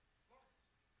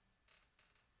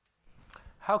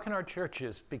how can our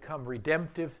churches become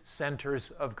redemptive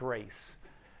centers of grace?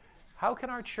 How can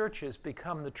our churches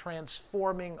become the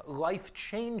transforming,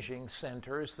 life-changing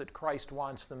centers that Christ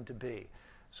wants them to be?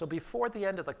 So before the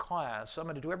end of the class, I'm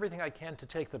going to do everything I can to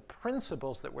take the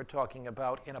principles that we're talking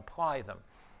about and apply them.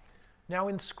 Now,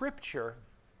 in Scripture,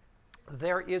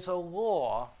 there is a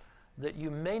law that you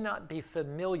may not be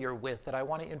familiar with that I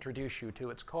want to introduce you to.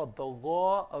 It's called the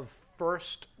law of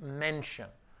first mention.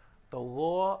 The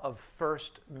law of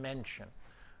first mention.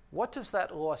 What does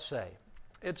that law say?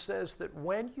 It says that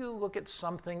when you look at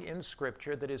something in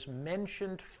Scripture that is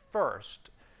mentioned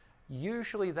first,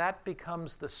 usually that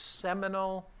becomes the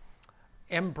seminal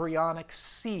embryonic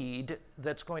seed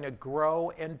that's going to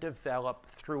grow and develop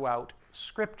throughout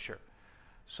Scripture.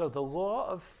 So the law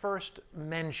of first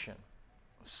mention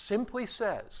simply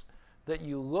says that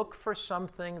you look for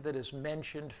something that is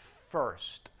mentioned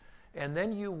first, and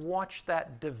then you watch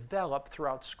that develop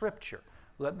throughout Scripture.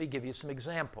 Let me give you some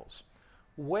examples.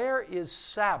 Where is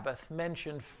Sabbath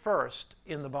mentioned first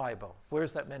in the Bible? Where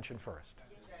is that mentioned first?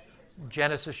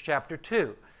 Genesis chapter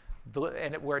 2,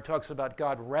 where it talks about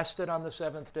God rested on the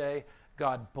seventh day,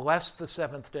 God blessed the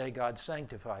seventh day, God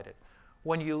sanctified it.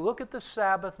 When you look at the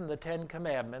Sabbath and the Ten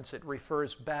Commandments, it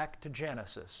refers back to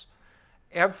Genesis.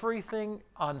 Everything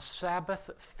on Sabbath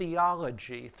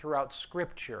theology throughout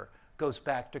Scripture goes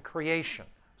back to creation.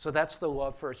 So that's the law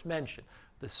of first mention.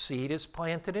 The seed is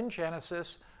planted in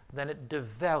Genesis, then it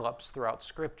develops throughout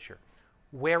Scripture.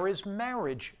 Where is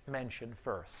marriage mentioned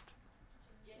first?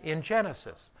 In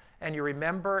Genesis. And you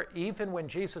remember, even when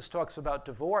Jesus talks about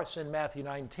divorce in Matthew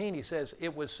 19, he says,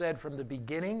 it was said from the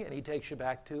beginning, and he takes you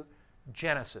back to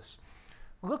Genesis.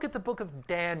 Look at the book of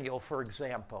Daniel, for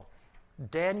example.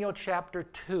 Daniel chapter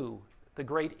 2, the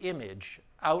great image,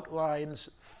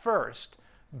 outlines first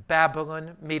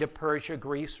Babylon, Medo-Persia,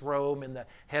 Greece, Rome, and the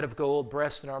head of gold,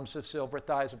 breasts and arms of silver,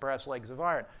 thighs of brass, legs of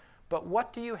iron. But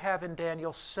what do you have in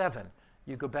Daniel 7?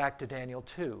 You go back to Daniel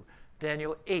 2.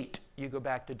 Daniel 8, you go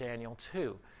back to Daniel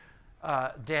 2.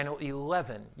 Daniel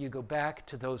 11, you go back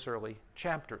to those early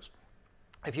chapters.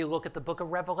 If you look at the book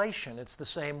of Revelation, it's the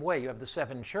same way. You have the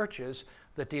 7 churches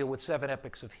that deal with 7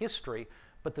 epochs of history,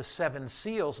 but the 7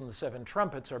 seals and the 7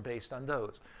 trumpets are based on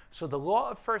those. So the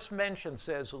law of first mention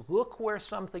says, look where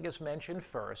something is mentioned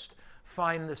first,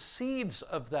 find the seeds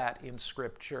of that in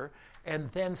Scripture, and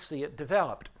then see it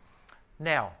developed.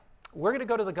 Now, we're going to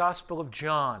go to the Gospel of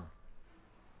John.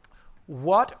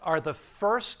 What are the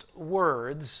first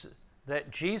words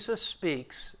that Jesus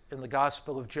speaks in the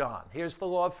Gospel of John? Here's the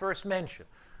law of first mention.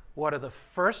 What are the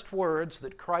first words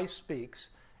that Christ speaks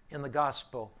in the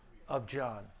Gospel of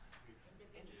John?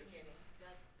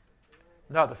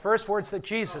 No, the first words that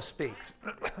Jesus speaks.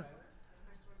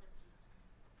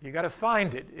 You got to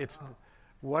find it.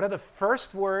 What are the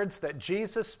first words that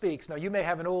Jesus speaks? Now, you may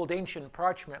have an old ancient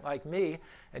parchment like me,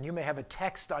 and you may have a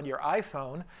text on your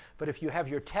iPhone, but if you have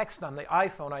your text on the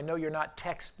iPhone, I know you're not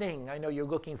texting. I know you're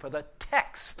looking for the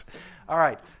text. All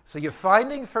right, so you're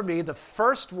finding for me the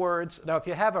first words. Now, if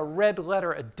you have a red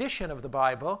letter edition of the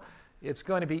Bible, it's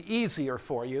going to be easier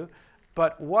for you.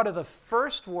 But what are the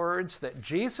first words that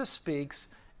Jesus speaks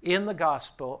in the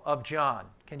Gospel of John?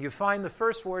 Can you find the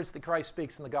first words that Christ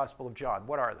speaks in the Gospel of John?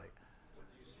 What are they?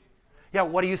 Yeah,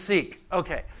 what do you seek?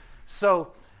 Okay,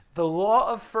 so the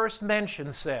law of first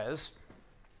mention says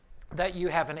that you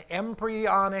have an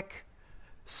embryonic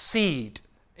seed,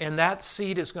 and that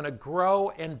seed is going to grow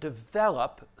and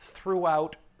develop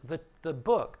throughout the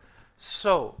book.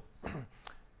 So,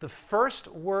 the first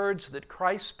words that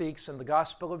Christ speaks in the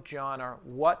Gospel of John are,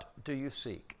 what do you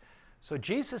seek? So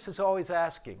Jesus is always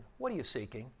asking, what are you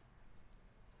seeking?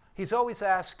 He's always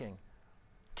asking,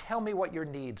 tell me what your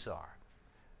needs are.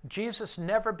 Jesus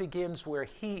never begins where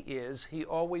he is, he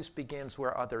always begins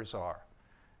where others are.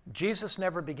 Jesus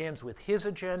never begins with his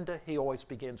agenda, he always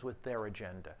begins with their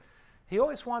agenda. He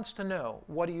always wants to know,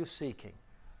 what are you seeking?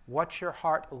 What's your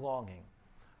heart longing?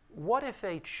 What if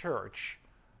a church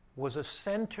was a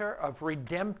center of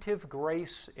redemptive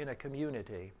grace in a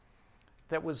community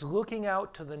that was looking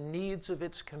out to the needs of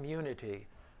its community,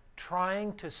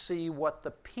 trying to see what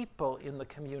the people in the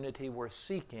community were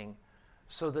seeking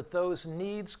so that those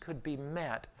needs could be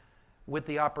met with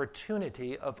the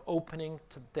opportunity of opening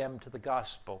them to the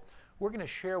gospel? We're going to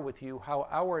share with you how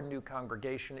our new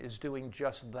congregation is doing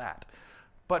just that.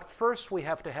 But first we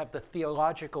have to have the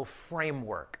theological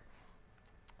framework.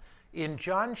 In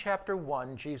John chapter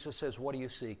 1, Jesus says, what are you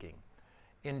seeking?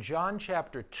 In John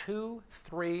chapter 2,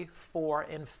 3, 4,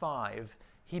 and 5,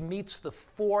 he meets the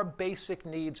 4 basic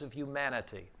needs of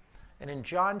humanity. And in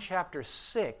John chapter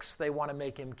 6, they want to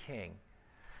make him king.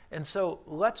 And so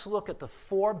let's look at the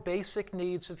 4 basic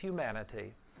needs of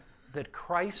humanity. that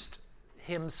Christ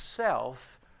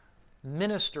himself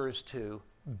ministers to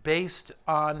based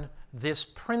on this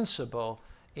principle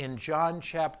in John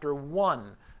chapter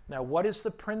 1. Now, what is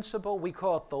the principle? We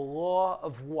call it the law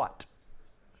of what?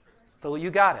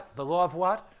 You got it. The law of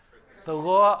what? The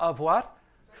law of what?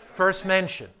 First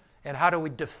mention. And how do we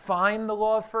define the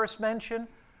law of first mention?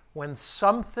 When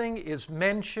something is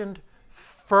mentioned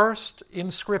first in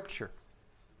Scripture,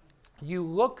 you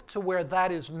look to where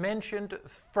that is mentioned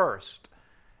first.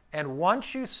 And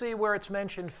once you see where it's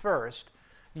mentioned first,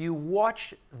 you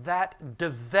watch that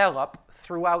develop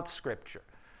throughout Scripture.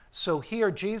 So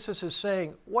here Jesus is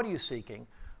saying, what are you seeking?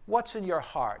 What's in your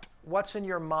heart? What's in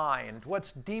your mind?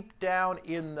 What's deep down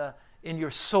in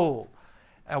your soul?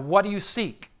 What do you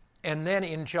seek? And then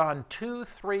in John 2,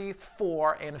 3,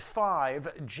 4, and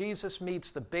 5, Jesus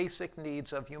meets the basic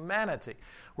needs of humanity.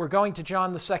 We're going to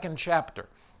John, the second chapter,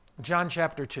 John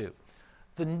chapter 2.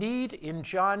 The need in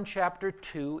John chapter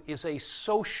 2 is a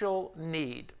social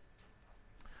need.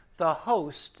 The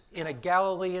host in a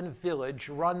Galilean village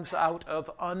runs out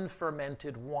of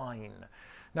unfermented wine.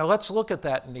 Now let's look at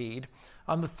that need.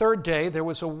 On the third day, there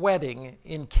was a wedding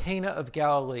in Cana of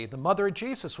Galilee. The mother of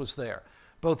Jesus was there.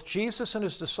 Both Jesus and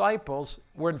his disciples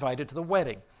were invited to the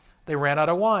wedding. They ran out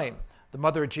of wine. The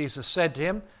mother of Jesus said to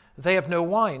him, "They have no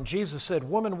wine." Jesus said,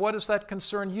 "Woman, what does that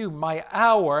concern you? My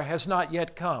hour has not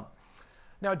yet come."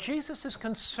 Now, Jesus is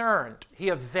concerned. He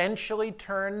eventually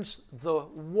turns the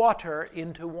water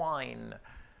into wine.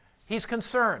 He's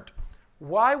concerned.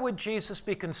 Why would Jesus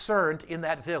be concerned in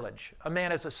that village? A man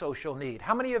has a social need.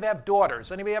 How many of you have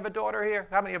daughters? Anybody have a daughter here?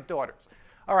 How many have daughters?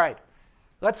 All right.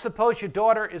 Let's suppose your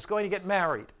daughter is going to get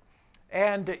married.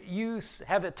 And you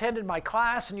have attended my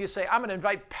class and you say, I'm going to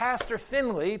invite Pastor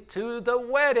Finley to the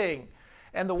wedding.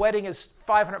 And the wedding is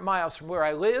 500 miles from where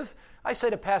I live. I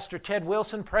say to Pastor Ted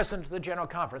Wilson, president of the General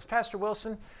Conference, Pastor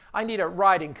Wilson, I need a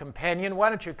riding companion. Why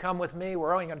don't you come with me?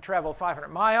 We're only going to travel 500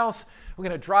 miles. We're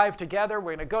going to drive together.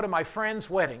 We're going to go to my friend's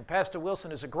wedding. Pastor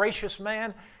Wilson is a gracious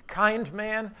man, kind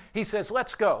man. He says,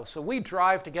 let's go. So we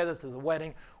drive together to the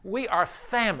wedding. We are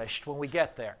famished when we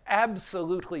get there,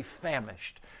 absolutely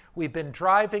famished. We've been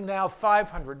driving now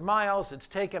 500 miles. It's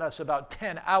taken us about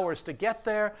 10 hours to get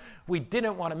there. We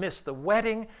didn't want to miss the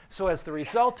wedding. So as the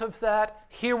result of that,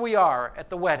 here we are at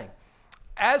the wedding.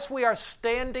 As we are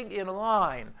standing in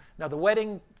line, now the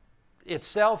wedding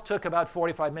itself took about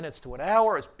 45 minutes to an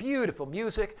hour. It's beautiful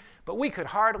music, but we could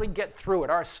hardly get through it.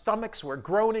 Our stomachs were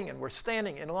groaning and we're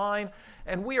standing in line,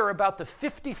 and we are about the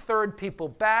 53rd people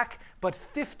back, but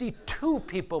 52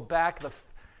 people back.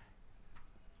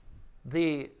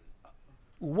 The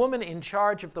woman in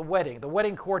charge of the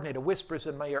wedding coordinator, whispers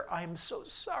in my ear, I'm so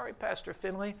sorry, Pastor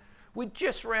Finley. We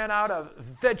just ran out of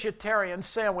vegetarian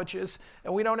sandwiches,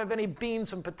 and we don't have any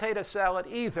beans and potato salad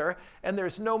either, and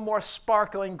there's no more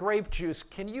sparkling grape juice.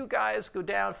 Can you guys go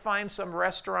down, find some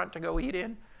restaurant to go eat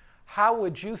in? How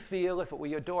would you feel if it were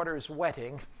your daughter's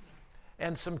wedding,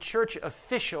 and some church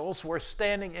officials were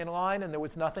standing in line, and there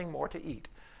was nothing more to eat?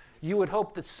 You would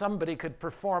hope that somebody could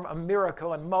perform a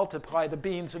miracle and multiply the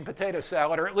beans and potato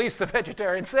salad, or at least the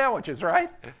vegetarian sandwiches, right?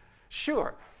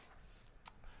 Sure.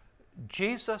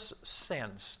 Jesus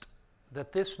sensed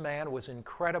that this man was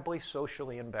incredibly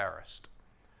socially embarrassed,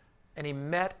 and he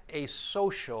met a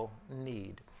social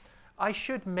need. I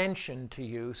should mention to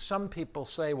you, some people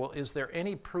say, well, is there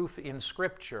any proof in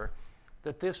Scripture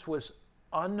that this was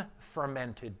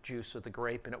unfermented juice of the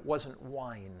grape and it wasn't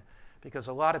wine? Because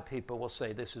a lot of people will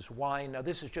say this is wine. Now,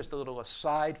 this is just a little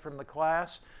aside from the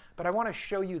class, but I want to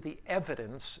show you the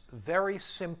evidence very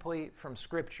simply from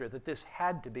Scripture that this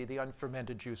had to be the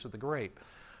unfermented juice of the grape.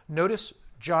 Notice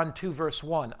John 2, verse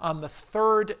 1. On the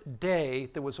third day,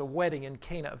 there was a wedding in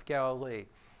Cana of Galilee.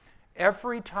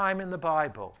 Every time in the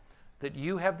Bible that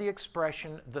you have the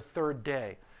expression, the third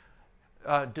day,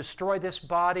 destroy this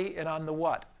body, and on the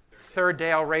what? Third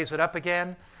day I'll raise it up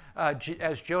again.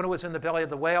 As Jonah was in the belly of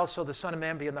the whale, so the Son of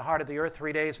Man be in the heart of the earth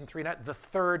 3 days and 3 nights, the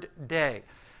third day.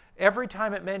 Every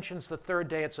time it mentions the third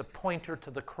day, it's a pointer to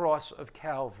the cross of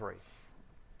Calvary.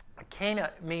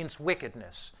 Cana means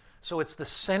wickedness, so it's the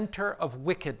center of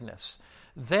wickedness.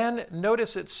 Then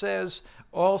notice it says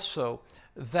also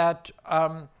that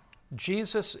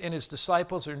Jesus and his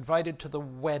disciples are invited to the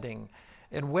wedding.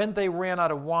 And when they ran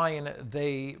out of wine,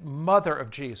 the mother of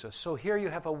Jesus. So here you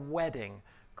have a wedding.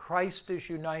 Christ is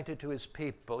united to his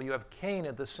people. You have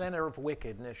Cana, the center of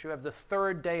wickedness. You have the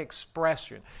third day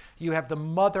expression. You have the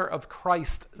mother of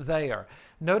Christ there.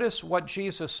 Notice what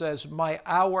Jesus says, my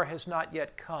hour has not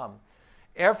yet come.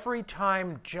 Every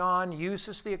time John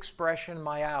uses the expression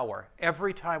my hour,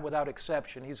 every time without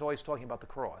exception, he's always talking about the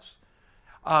cross.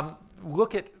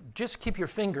 Just keep your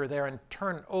finger there and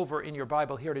turn over in your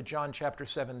Bible here to John chapter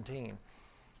 17.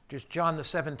 Just John the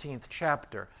 17th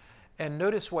chapter. And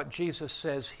notice what Jesus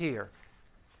says here.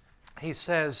 He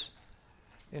says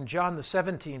in John the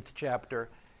 17th chapter,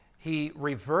 he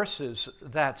reverses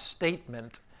that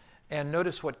statement. And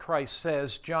notice what Christ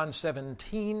says, John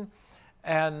 17,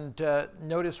 and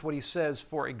notice what he says,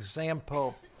 for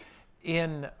example,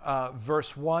 in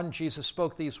verse 1, Jesus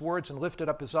spoke these words and lifted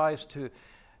up his eyes to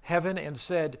heaven and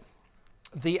said,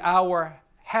 "The hour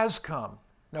has come."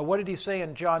 Now, what did he say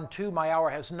in John 2? My hour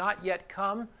has not yet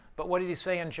come. But what did he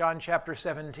say in John chapter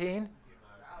 17?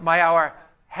 My hour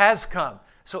has come.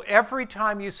 So every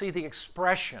time you see the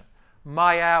expression,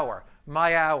 my hour,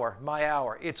 my hour, my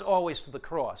hour, it's always to the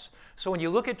cross. So when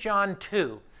you look at John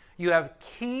 2, you have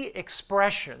key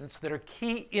expressions that are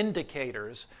key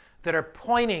indicators that are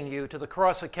pointing you to the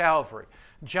cross of Calvary.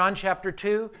 John chapter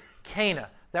 2, Cana,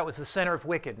 that was the center of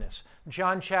wickedness.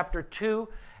 John chapter 2,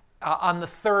 on the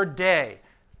third day,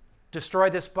 destroy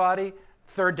this body,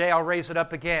 third day I'll raise it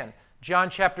up again.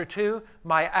 John chapter 2,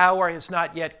 my hour has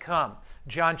not yet come.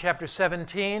 John chapter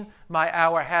 17, my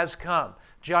hour has come.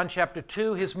 John chapter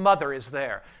 2, his mother is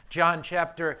there. John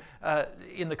chapter,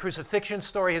 in the crucifixion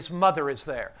story, his mother is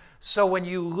there. So when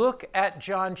you look at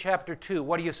John chapter 2,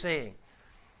 what are you seeing?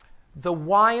 The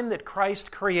wine that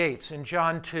Christ creates in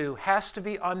John 2 has to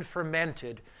be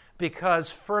unfermented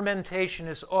because fermentation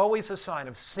is always a sign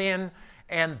of sin,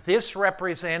 and this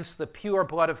represents the pure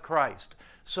blood of Christ.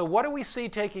 So what do we see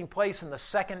taking place in the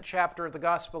second chapter of the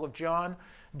Gospel of John?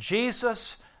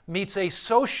 Jesus meets a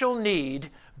social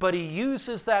need, but he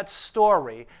uses that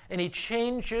story and he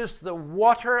changes the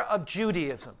water of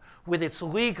Judaism with its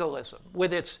legalism,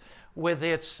 with its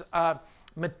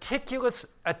meticulous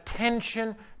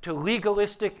attention to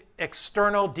legalistic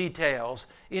external details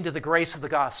into the grace of the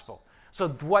gospel. So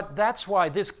that's why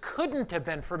this couldn't have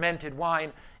been fermented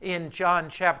wine in John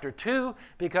chapter 2,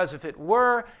 because if it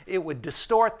were, it would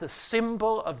distort the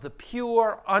symbol of the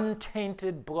pure,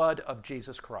 untainted blood of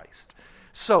Jesus Christ.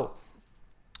 So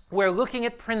we're looking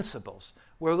at principles.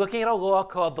 We're looking at a law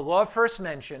called the law of first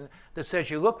mention that says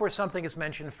you look where something is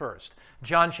mentioned first.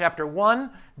 John chapter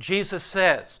 1, Jesus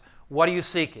says, what are you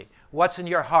seeking? What's in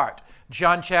your heart?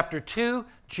 John chapter 2,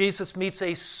 Jesus meets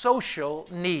a social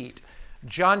need.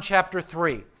 John chapter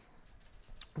 3,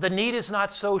 the need is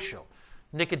not social.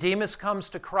 Nicodemus comes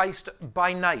to Christ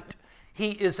by night.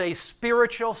 He is a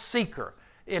spiritual seeker.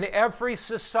 In every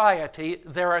society,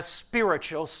 there are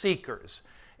spiritual seekers.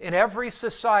 In every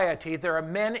society, there are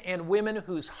men and women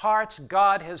whose hearts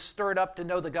God has stirred up to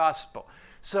know the gospel.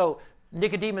 So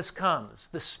Nicodemus comes.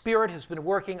 The Spirit has been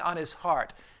working on his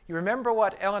heart. You remember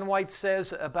what Ellen White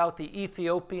says about the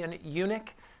Ethiopian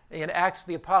eunuch? In Acts of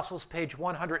the Apostles, page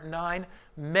 109,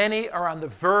 many are on the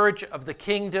verge of the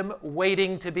kingdom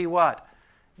waiting to be what?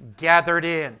 Gathered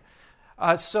in.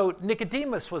 So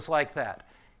Nicodemus was like that.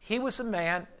 He was a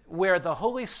man where the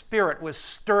Holy Spirit was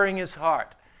stirring his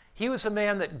heart. He was a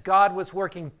man that God was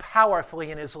working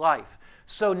powerfully in his life.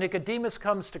 So Nicodemus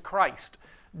comes to Christ.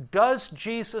 Does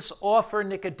Jesus offer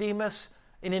Nicodemus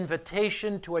an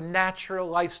invitation to a natural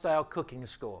lifestyle cooking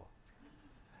school?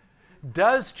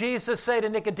 Does Jesus say to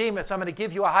Nicodemus, I'm going to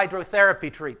give you a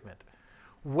hydrotherapy treatment?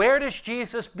 Where does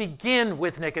Jesus begin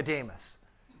with Nicodemus?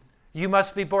 You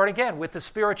must be born again, with the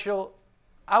spiritual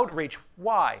outreach.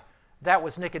 Why? That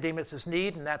was Nicodemus'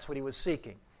 need, and that's what he was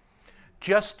seeking.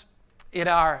 Just in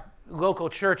our local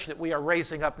church that we are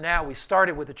raising up now, we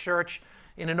started with a church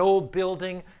in an old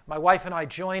building. My wife and I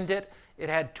joined it. It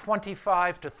had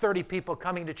 25 to 30 people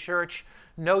coming to church,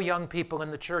 no young people in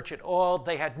the church at all.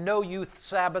 They had no youth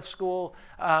Sabbath school.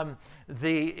 I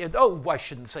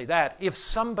shouldn't say that. If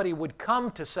somebody would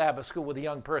come to Sabbath school with a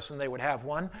young person, they would have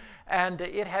one. And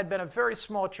it had been a very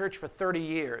small church for 30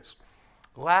 years.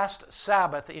 Last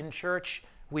Sabbath in church,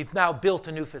 we've now built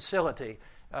a new facility,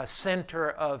 a center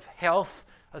of health,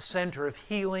 a center of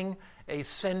healing, a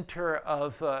center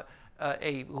of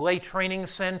a lay training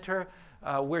center.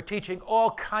 We're teaching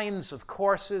all kinds of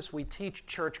courses. We teach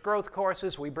church growth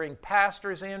courses. We bring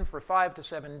pastors in for 5 to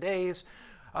 7 days.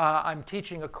 I'm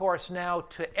teaching a course now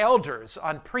to elders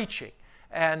on preaching.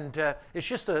 And it's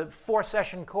just a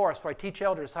 4-session course where I teach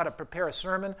elders how to prepare a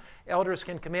sermon. Elders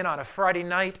can come in on a Friday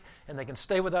night and they can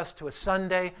stay with us to a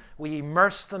Sunday. We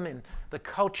immerse them in the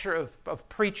culture of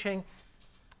preaching.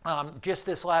 Just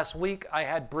this last week, I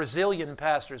had Brazilian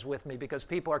pastors with me because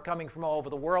people are coming from all over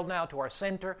the world now to our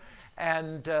center.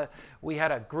 And we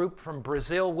had a group from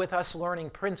Brazil with us learning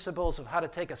principles of how to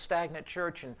take a stagnant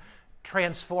church and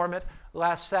transform it.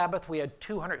 Last Sabbath, we had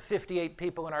 258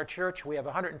 people in our church. We have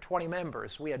 120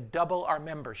 members. We had double our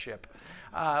membership.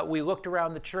 We looked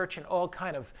around the church, and all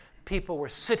kind of people were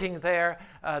sitting there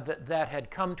that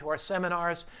had come to our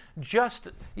seminars, just,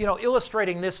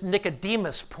 illustrating this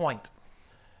Nicodemus point.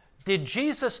 Did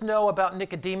Jesus know about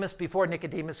Nicodemus before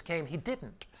Nicodemus came? He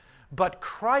didn't. But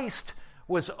Christ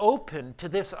was open to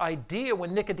this idea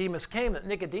when Nicodemus came, that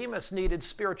Nicodemus needed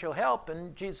spiritual help,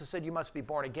 and Jesus said, you must be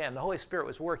born again. The Holy Spirit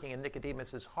was working in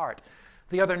Nicodemus' heart.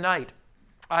 The other night,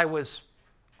 I was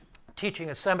teaching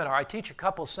a seminar. I teach a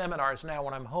couple seminars now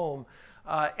when I'm home.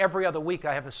 Every other week,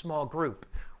 I have a small group.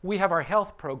 We have our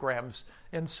health programs,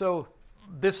 and so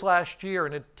this last year,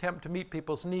 in an attempt to meet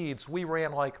people's needs, we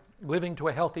ran like Living to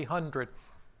a Healthy 100,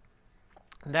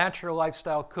 natural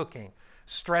lifestyle cooking,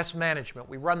 stress management.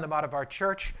 We run them out of our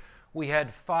church. We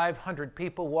had 500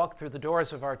 people walk through the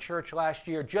doors of our church last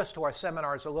year, just to our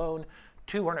seminars alone.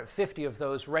 250 of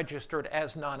those registered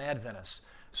as non-Adventists.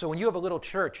 So when you have a little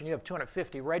church and you have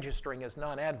 250 registering as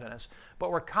non-Adventists,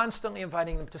 but we're constantly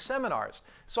inviting them to seminars.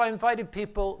 So I invited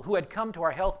people who had come to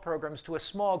our health programs to a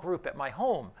small group at my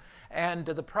home. And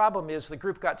the problem is the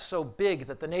group got so big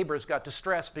that the neighbors got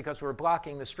distressed because we were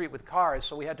blocking the street with cars,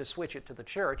 so we had to switch it to the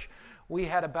church. We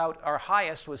had our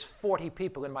highest was 40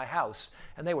 people in my house,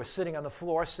 and they were sitting on the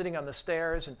floor, sitting on the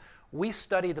stairs, and we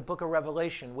study the book of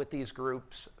Revelation with these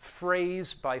groups,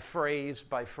 phrase by phrase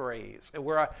by phrase. And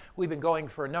we've been going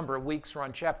for a number of weeks. We're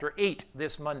on chapter 8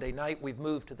 this Monday night. We've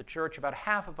moved to the church. About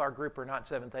half of our group are not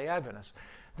Seventh-day Adventists.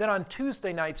 Then on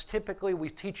Tuesday nights, typically we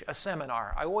teach a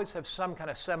seminar. I always have some kind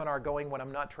of seminar going when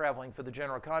I'm not traveling for the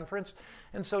general conference.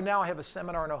 And so now I have a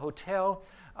seminar in a hotel.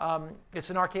 It's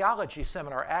an archaeology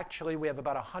seminar. Actually, we have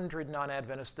about 100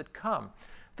 non-Adventists that come.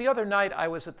 The other night, I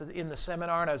was in the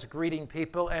seminar, and I was greeting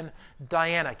people, and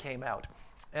Diana came out.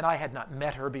 And I had not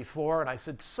met her before, and I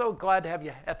said, so glad to have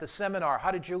you at the seminar.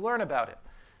 How did you learn about it?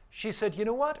 She said, you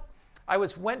know what? I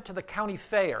went to the county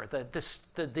fair,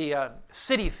 the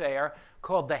city fair,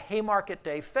 called the Haymarket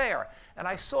Day Fair, and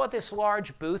I saw this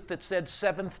large booth that said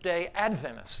Seventh-day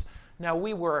Adventists. Now,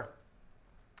 we were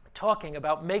talking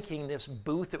about making this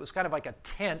booth. It was kind of like a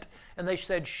tent, and they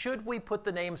said, should we put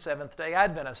the name Seventh-day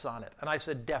Adventists on it? And I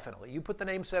said, definitely. You put the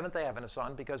name Seventh-day Adventists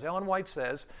on, because Ellen White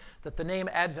says that the name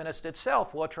Adventist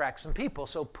itself will attract some people,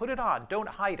 so put it on. Don't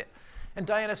hide it. And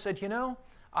Diana said,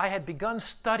 I had begun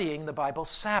studying the Bible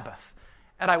Sabbath,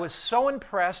 and I was so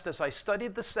impressed as I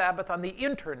studied the Sabbath on the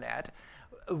internet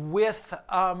with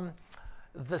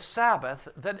the Sabbath,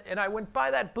 and I went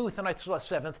by that booth and I saw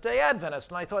Seventh-day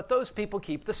Adventist, and I thought, those people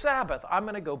keep the Sabbath. I'm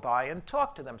going to go by and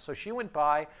talk to them. So she went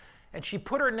by, and she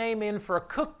put her name in for a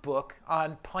cookbook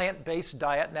on plant-based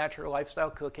diet, natural lifestyle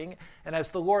cooking, and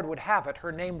as the Lord would have it,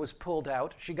 her name was pulled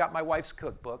out. She got my wife's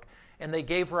cookbook, and they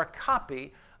gave her a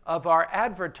copy of our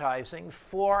advertising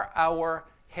for our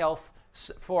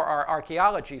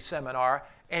archaeology seminar,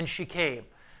 and she came.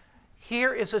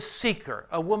 Here is a seeker,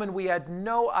 a woman we had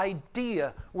no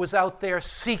idea was out there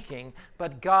seeking,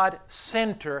 but God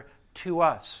sent her to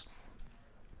us.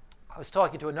 I was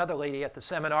talking to another lady at the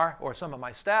seminar, or some of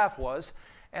my staff was,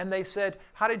 and they said,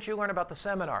 how did you learn about the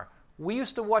seminar? We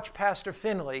used to watch Pastor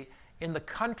Finley in the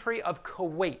country of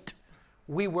Kuwait.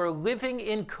 We were living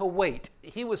in Kuwait.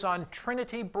 He was on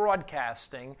Trinity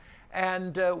Broadcasting,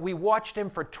 and we watched him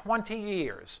for 20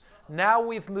 years. Now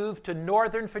we've moved to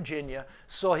Northern Virginia,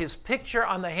 saw his picture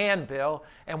on the handbill,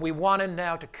 and we wanted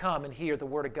now to come and hear the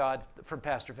Word of God from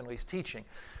Pastor Finley's teaching.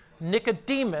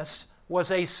 Nicodemus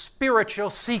was a spiritual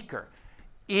seeker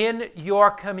in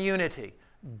your community.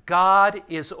 God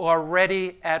is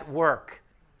already at work.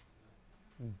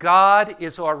 God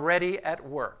is already at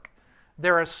work.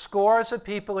 There are scores of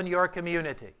people in your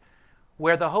community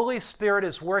where the Holy Spirit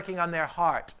is working on their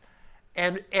heart,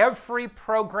 and every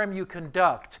program you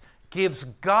conduct gives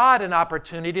God an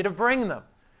opportunity to bring them.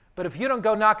 But if you don't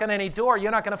go knock on any door,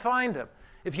 you're not going to find them.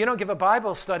 If you don't give a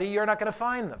Bible study, you're not going to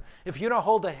find them. If you don't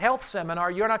hold a health seminar,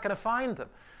 you're not going to find them.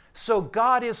 So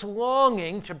God is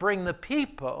longing to bring the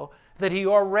people that He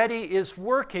already is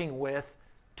working with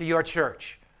to your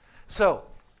church. So,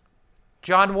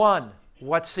 John 1,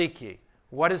 what seek ye?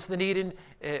 What is the need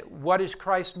what is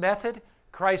Christ's method?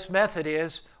 Christ's method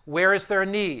is, where is there a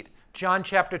need? John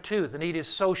chapter 2, the need is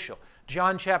social.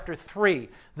 John chapter 3,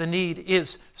 the need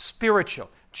is spiritual.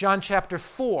 John chapter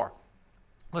 4,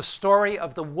 the story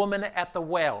of the woman at the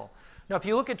well. Now, if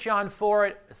you look at John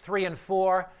 4, 3 and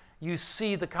 4, you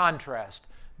see the contrast.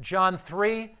 John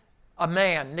 3, a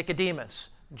man, Nicodemus.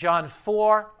 John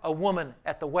 4, a woman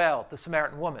at the well, the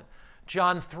Samaritan woman.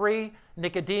 John 3,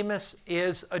 Nicodemus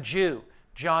is a Jew.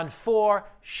 John 4,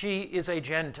 she is a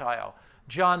Gentile.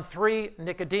 John 3,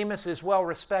 Nicodemus is well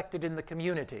respected in the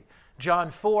community. John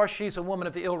 4, she's a woman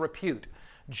of ill repute.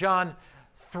 John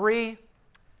 3,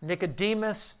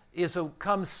 Nicodemus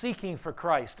comes seeking for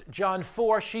Christ. John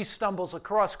 4, she stumbles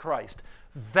across Christ.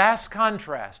 Vast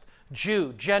contrast.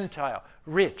 Jew, Gentile,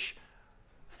 rich,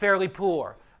 fairly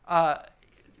poor,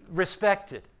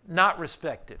 respected, not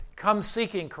respected. Come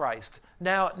seeking Christ.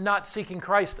 Now not seeking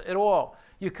Christ at all.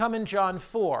 You come in John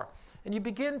 4, and you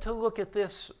begin to look at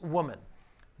this woman.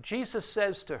 Jesus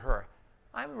says to her,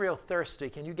 I'm real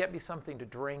thirsty. Can you get me something to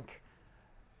drink?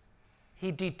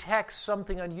 He detects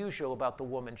something unusual about the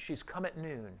woman. She's come at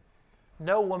noon.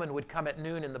 No woman would come at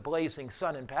noon in the blazing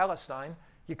sun in Palestine.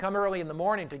 You come early in the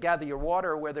morning to gather your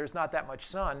water where there's not that much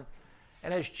sun.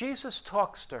 And as Jesus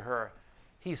talks to her,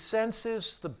 he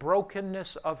senses the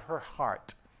brokenness of her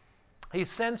heart. He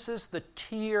senses the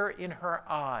tear in her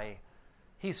eye.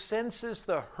 He senses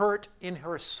the hurt in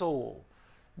her soul.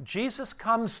 Jesus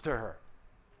comes to her,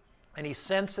 and he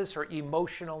senses her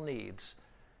emotional needs.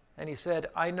 And he said,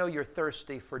 I know you're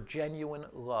thirsty for genuine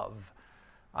love.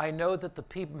 I know that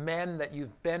the men that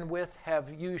you've been with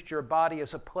have used your body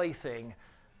as a plaything,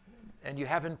 and you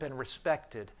haven't been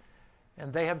respected.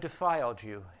 And they have defiled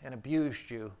you and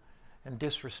abused you and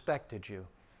disrespected you.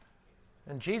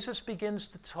 And Jesus begins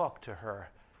to talk to her,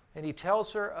 and he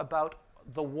tells her about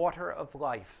the water of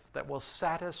life that will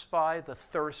satisfy the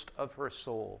thirst of her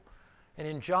soul. And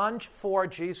in John 4,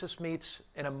 Jesus meets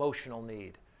an emotional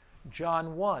need.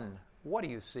 John 1, what are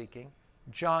you seeking?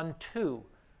 John 2,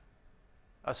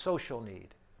 a social need.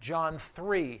 John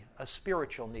 3, a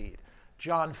spiritual need.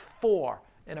 John 4,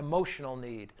 an emotional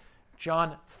need.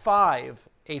 John 5,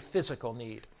 a physical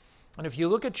need. And if you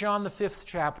look at John the 5th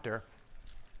chapter,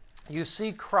 you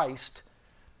see Christ,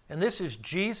 and this is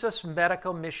Jesus'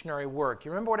 medical missionary work.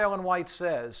 You remember what Ellen White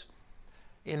says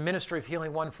in Ministry of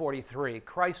Healing 143,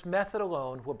 Christ's method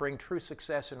alone will bring true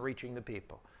success in reaching the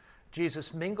people.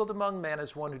 Jesus mingled among men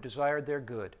as one who desired their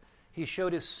good. He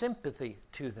showed his sympathy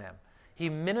to them. He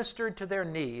ministered to their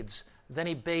needs, then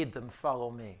he bade them follow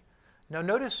me. Now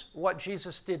notice what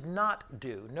Jesus did not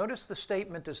do. Notice the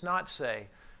statement does not say,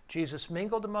 Jesus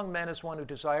mingled among men as one who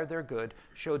desired their good,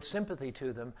 showed sympathy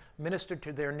to them, ministered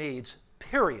to their needs,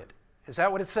 period. Is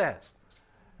that what it says?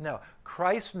 No.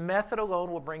 Christ's method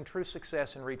alone will bring true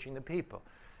success in reaching the people.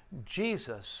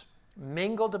 Jesus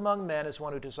mingled among men as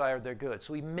one who desired their good.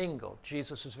 So he mingled.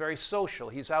 Jesus is very social.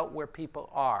 He's out where people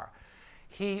are.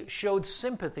 He showed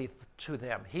sympathy to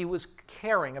them. He was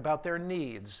caring about their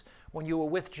needs. When you were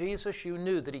with Jesus, you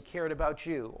knew that he cared about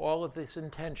you. All of this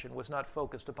intention was not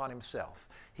focused upon himself.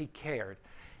 He cared.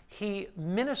 He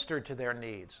ministered to their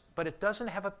needs, but it doesn't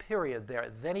have a period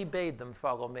there. Then he bade them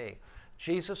follow me.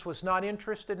 Jesus was not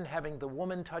interested in having the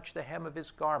woman touch the hem of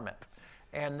his garment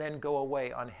and then go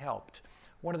away unhelped.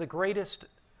 One of the greatest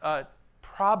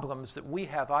problems that we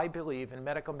have, I believe, in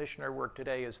medical missionary work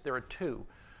today is there are two.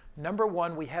 Number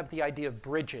one, we have the idea of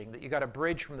bridging, that you got to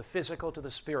bridge from the physical to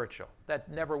the spiritual. That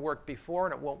never worked before,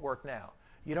 and it won't work now.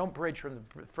 You don't bridge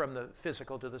from the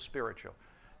physical to the spiritual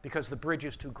because the bridge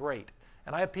is too great.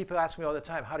 And I have people ask me all the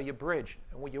time, how do you bridge?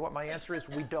 And you know what my answer is?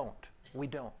 We don't. We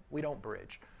don't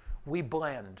bridge. We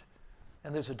blend.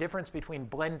 And there's a difference between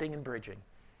blending and bridging.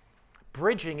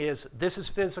 Bridging is, this is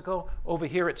physical, over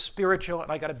here it's spiritual,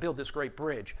 and I got to build this great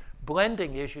bridge.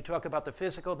 Blending is, you talk about the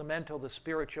physical, the mental, the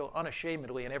spiritual,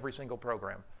 unashamedly in every single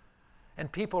program. And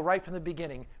people right from the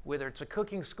beginning, whether it's a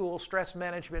cooking school, stress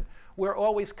management, we're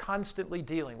always constantly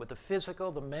dealing with the physical,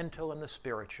 the mental, and the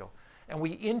spiritual. And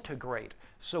we integrate.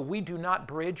 So we do not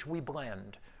bridge, we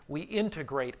blend. We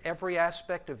integrate every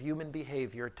aspect of human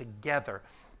behavior together.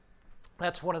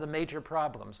 That's one of the major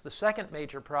problems. The second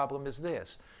major problem is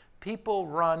this. People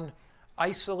run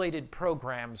isolated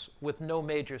programs with no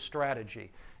major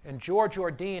strategy. And George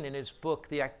Ordine, in his book,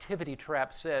 The Activity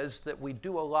Trap, says that we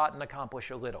do a lot and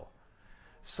accomplish a little.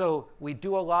 So we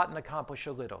do a lot and accomplish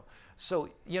a little. So,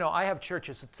 I have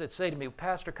churches that say to me,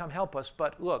 Pastor, come help us,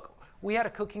 but look, we had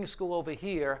a cooking school over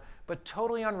here, but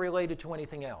totally unrelated to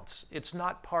anything else. It's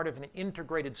not part of an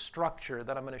integrated structure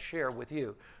that I'm going to share with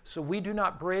you. So we do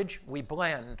not bridge, we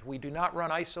blend. We do not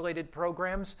run isolated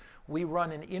programs. We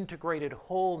run an integrated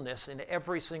wholeness in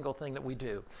every single thing that we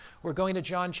do. We're going to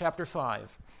John chapter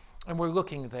 5, and we're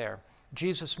looking there.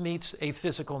 Jesus meets a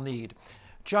physical need.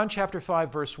 John chapter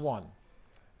 5, verse 1.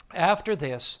 After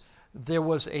this, there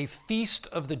was a feast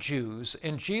of the Jews,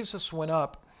 and Jesus went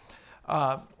up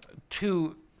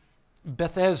to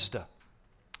Bethesda.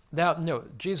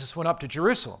 Jesus went up to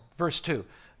Jerusalem. Verse 2.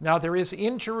 Now there is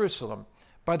in Jerusalem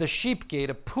by the sheep gate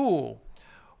a pool,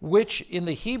 which in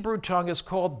the Hebrew tongue is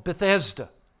called Bethesda.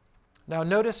 Now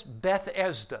notice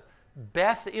Bethesda.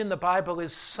 Beth in the Bible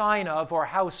is sign of or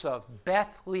house of.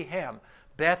 Bethlehem.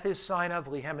 Beth is sign of,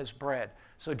 Lehem is bread.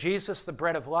 So Jesus, the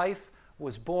bread of life,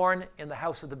 was born in the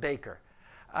house of the baker.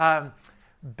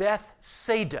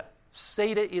 Bethsaida.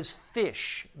 Saida is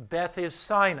fish. Beth is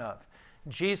sign of.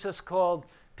 Jesus called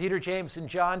Peter, James, and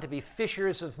John to be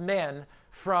fishers of men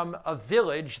from a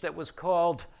village that was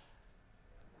called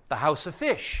the house of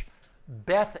fish.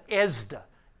 Bethesda.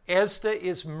 Esda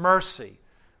is mercy.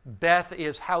 Beth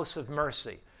is house of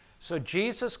mercy. So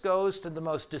Jesus goes to the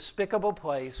most despicable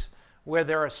place where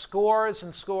there are scores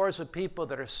and scores of people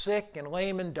that are sick and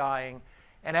lame and dying.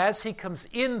 And as he comes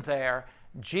in there,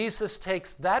 Jesus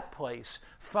takes that place,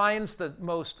 finds the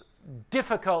most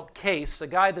difficult case, a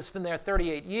guy that's been there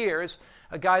 38 years,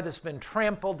 a guy that's been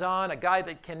trampled on, a guy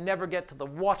that can never get to the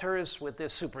waters with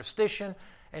this superstition,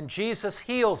 and Jesus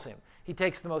heals him. He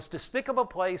takes the most despicable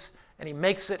place and he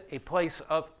makes it a place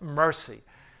of mercy.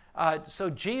 So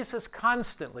Jesus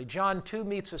constantly, John 2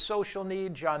 meets a social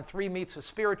need, John 3 meets a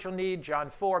spiritual need, John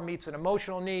 4 meets an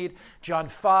emotional need, John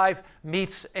 5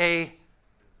 meets a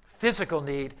physical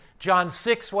need. John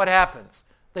 6, what happens?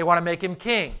 They want to make him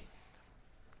king.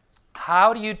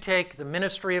 How do you take the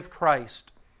ministry of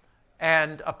Christ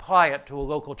and apply it to a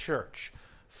local church?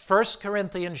 1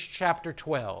 Corinthians chapter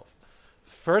 12.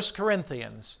 1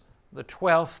 Corinthians, the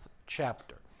 12th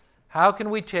chapter. How can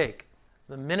we take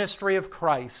the ministry of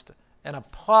Christ and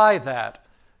apply that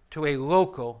to a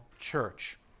local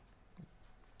church?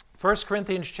 1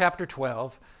 Corinthians chapter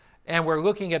 12, and we're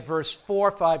looking at verse 4,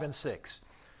 5, and 6.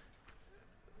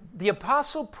 The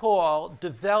Apostle Paul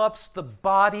develops the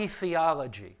body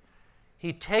theology.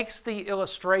 He takes the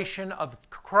illustration of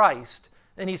Christ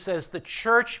and he says the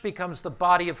church becomes the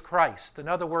body of Christ. In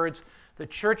other words, the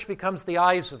church becomes the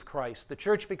eyes of Christ. The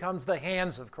church becomes the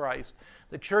hands of Christ.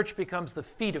 The church becomes the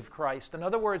feet of Christ. In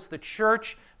other words, the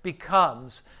church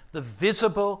becomes the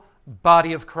visible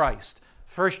body of Christ.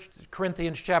 1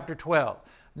 Corinthians chapter 12.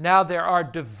 Now there are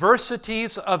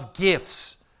diversities of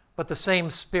gifts, but the same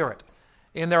Spirit.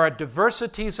 And there are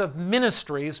diversities of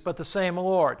ministries, but the same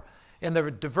Lord. And there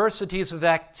are diversities of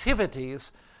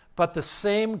activities, but the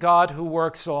same God who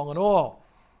works all in all.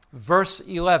 Verse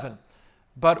 11.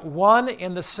 But one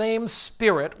and the same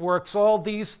Spirit works all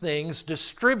these things,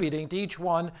 distributing to each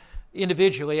one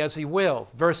individually as he will.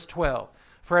 Verse 12.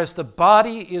 For as the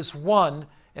body is one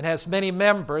and has many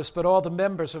members, but all the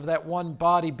members of that one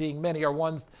body being many are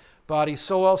one body,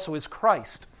 so also is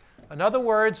Christ. In other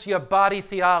words, you have body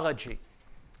theology.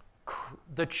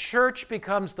 The church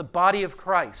becomes the body of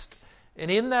Christ. And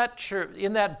in that church,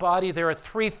 in that body, there are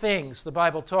three things the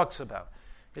Bible talks about.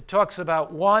 It talks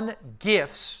about 1,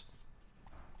 gifts.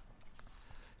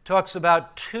 It talks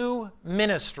about 2,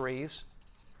 ministries.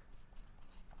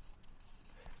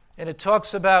 And it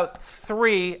talks about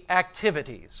 3,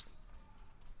 activities.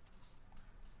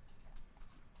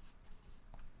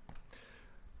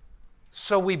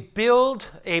 So we build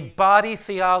a body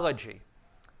theology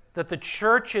that the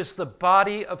church is the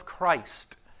body of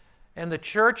Christ. And the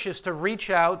church is to reach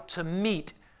out to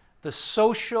meet the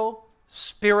social,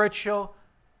 spiritual,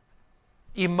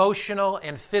 emotional,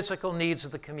 and physical needs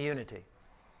of the community.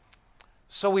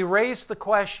 So we raise the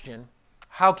question,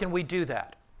 how can we do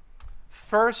that?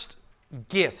 First,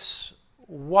 gifts.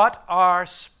 What are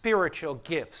spiritual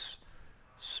gifts?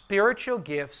 Spiritual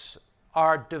gifts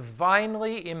are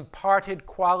divinely imparted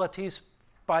qualities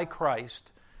by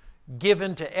Christ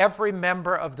given to every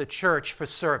member of the church for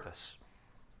service.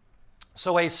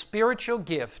 So a spiritual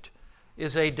gift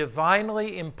is a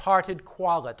divinely imparted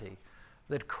quality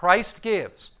that Christ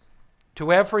gives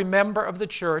to every member of the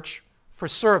church for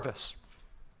service.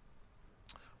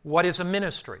 What is a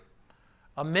ministry?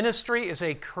 A ministry is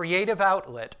a creative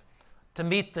outlet to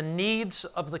meet the needs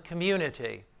of the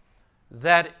community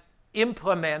that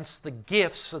implements the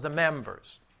gifts of the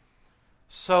members.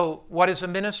 So what is a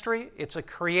ministry? It's a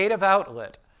creative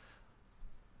outlet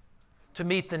to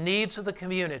meet the needs of the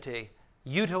community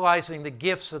utilizing the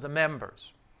gifts of the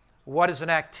members. What is an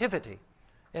activity?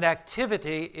 An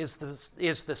activity is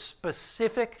the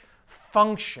specific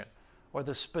function or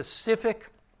the specific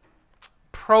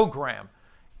program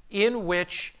in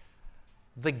which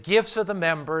the gifts of the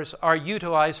members are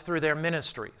utilized through their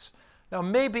ministries. Now,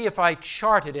 maybe if I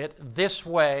charted it this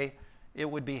way, it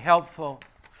would be helpful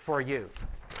for you.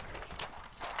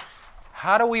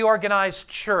 How do we organize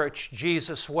church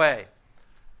Jesus' way?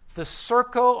 The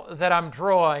circle that I'm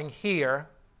drawing here,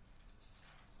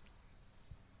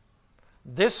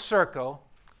 this circle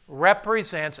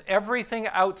represents everything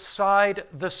outside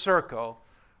the circle,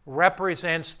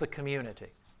 represents the community.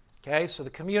 Okay, so the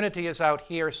community is out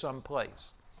here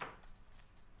someplace.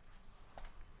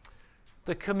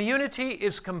 The community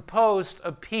is composed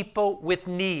of people with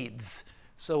needs.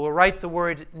 So we'll write the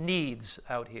word needs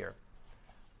out here.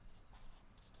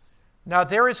 Now,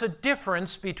 there is a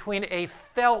difference between a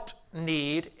felt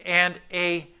need and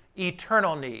an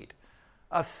eternal need.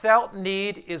 A felt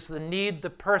need is the need the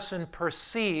person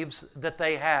perceives that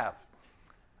they have.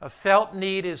 A felt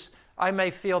need is, I may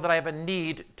feel that I have a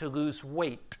need to lose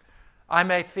weight. I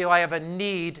may feel I have a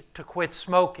need to quit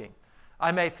smoking.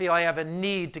 I may feel I have a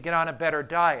need to get on a better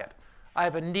diet. I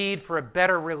have a need for a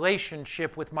better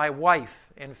relationship with my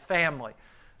wife and family.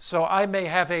 So I may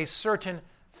have a certain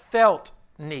felt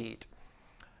need.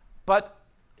 But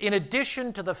in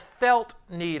addition to the felt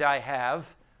need I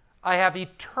have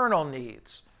eternal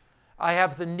needs. I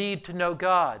have the need to know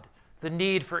God, the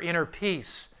need for inner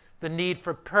peace, the need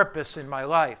for purpose in my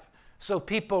life. So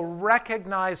people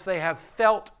recognize they have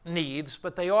felt needs,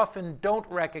 but they often don't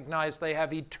recognize they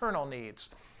have eternal needs.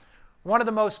 One of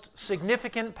the most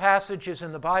significant passages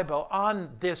in the Bible on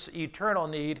this eternal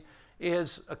need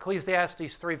is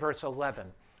Ecclesiastes 3, verse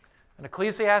 11. And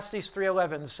Ecclesiastes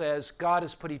 3:11 says, God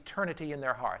has put eternity in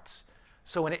their hearts.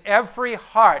 So in every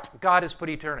heart, God has put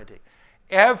eternity.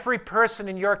 Every person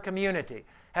in your community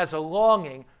has a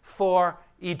longing for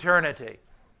eternity.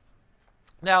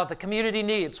 Now, the community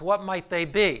needs, what might they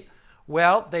be?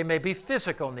 Well, they may be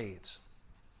physical needs.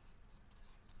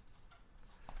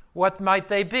 What might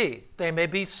they be? They may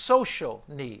be social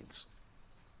needs.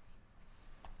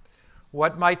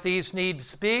 What might these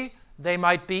needs be? They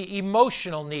might be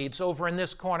emotional needs over in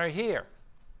this corner here.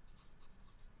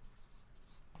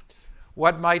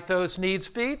 What might those needs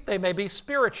be? They may be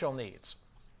spiritual needs.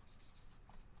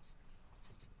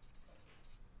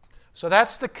 So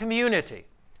that's the community.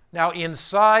 Now,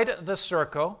 inside the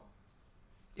circle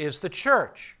is the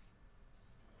church.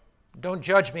 Don't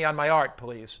judge me on my art,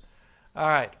 please. All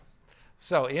right.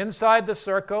 So inside the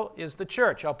circle is the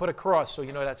church. I'll put a cross so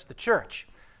you know that's the church.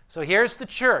 So here's the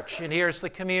church, and here's the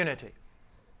community.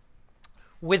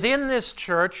 Within this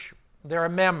church, there are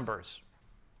members.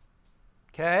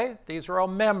 Okay? These are all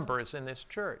members in this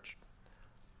church.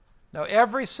 Now,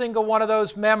 every single one of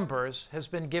those members has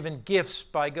been given gifts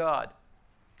by God.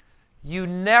 You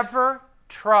never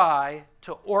try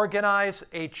to organize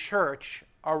a church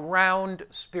around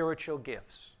spiritual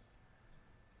gifts.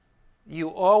 You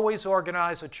always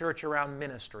organize a church around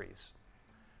ministries.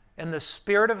 And the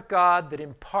Spirit of God that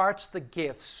imparts the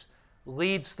gifts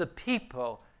leads the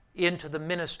people into the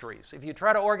ministries. If you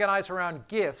try to organize around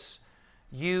gifts,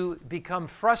 you become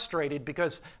frustrated,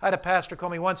 because I had a pastor call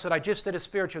me once and said, I just did a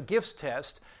spiritual gifts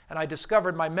test and I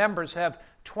discovered my members have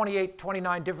 28,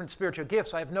 29 different spiritual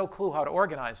gifts. I have no clue how to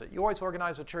organize it. You always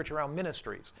organize a church around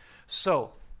ministries.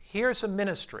 So here's a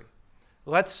ministry.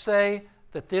 Let's say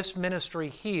that this ministry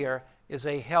here is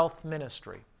a health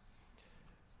ministry.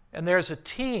 And there's a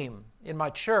team in my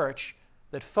church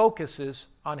that focuses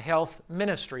on health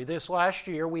ministry. This last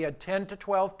year, we had 10 to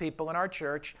 12 people in our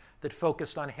church that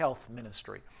focused on health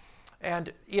ministry.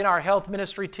 And in our health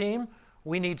ministry team,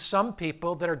 we need some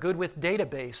people that are good with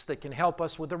database that can help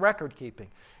us with the record keeping.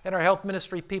 In our health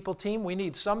ministry people team, we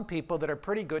need some people that are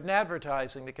pretty good in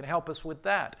advertising that can help us with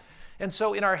that. And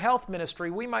so in our health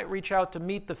ministry, we might reach out to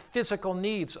meet the physical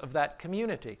needs of that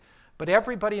community. But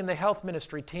everybody in the health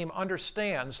ministry team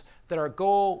understands that our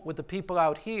goal with the people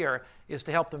out here is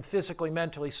to help them physically,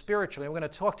 mentally, spiritually. And we're going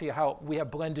to talk to you how we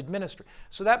have blended ministry.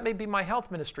 So that may be my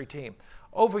health ministry team.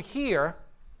 Over here,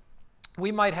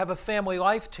 we might have a family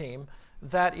life team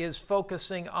that is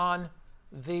focusing on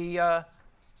the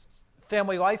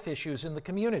family life issues in the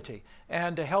community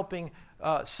and helping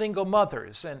single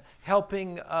mothers and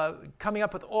helping coming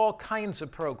up with all kinds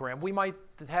of programs. We might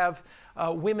have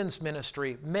women's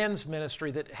ministry, men's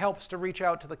ministry that helps to reach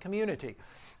out to the community.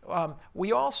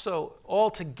 We also, all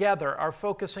together, are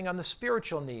focusing on the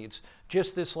spiritual needs.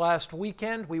 Just this last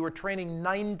weekend, we were training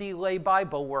 90 lay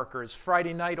Bible workers,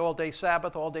 Friday night, all day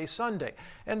Sabbath, all day Sunday.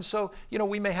 And so,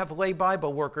 we may have lay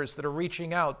Bible workers that are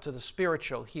reaching out to the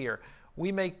spiritual here.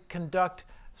 We may conduct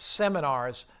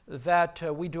seminars that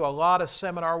we do a lot of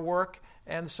seminar work,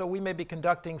 and so we may be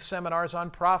conducting seminars on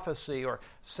prophecy or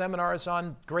seminars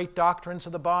on great doctrines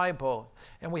of the Bible,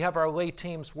 and we have our lay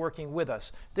teams working with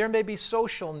us. There may be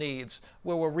social needs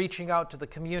where we're reaching out to the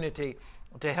community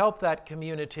to help that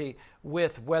community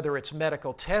with whether it's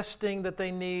medical testing that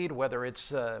they need, whether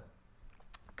it's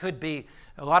could be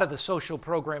a lot of the social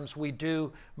programs we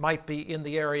do might be in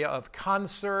the area of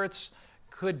concerts,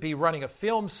 could be running a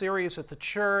film series at the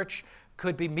church,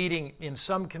 could be meeting in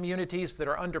some communities that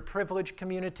are underprivileged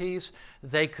communities.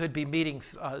 They could be meeting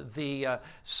the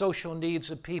social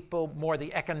needs of people, more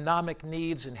the economic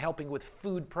needs and helping with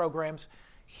food programs.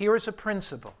 Here is a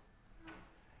principle.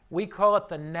 We call it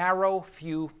the narrow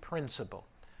few principle.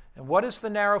 And what does the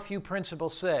narrow few principle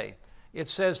say? It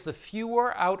says the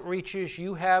fewer outreaches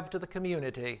you have to the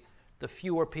community, the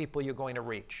fewer people you're going to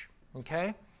reach.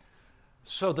 Okay?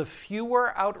 So the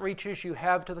fewer outreaches you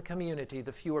have to the community,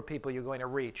 the fewer people you're going to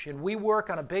reach. And we work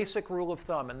on a basic rule of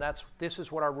thumb, and this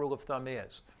is what our rule of thumb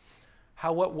is.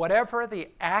 Whatever the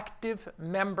active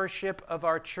membership of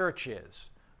our church is,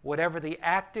 whatever the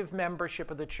active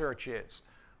membership of the church is,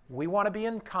 we want to be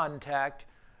in contact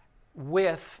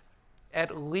with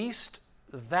at least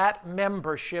that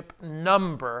membership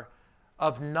number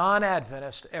of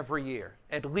non-Adventists every year.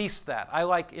 At least that. I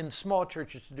like in small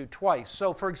churches to do twice.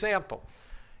 So for example,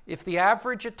 if the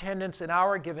average attendance in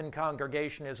our given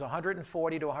congregation is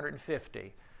 140 to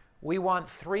 150, we want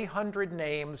 300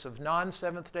 names of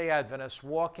non-Seventh-day Adventists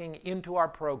walking into our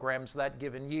programs that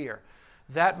given year.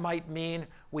 That might mean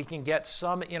we can get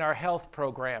some in our health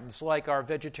programs, like our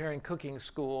vegetarian cooking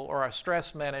school or our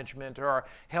stress management or our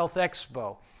health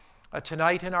expo.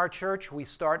 Tonight in our church, we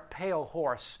start Pale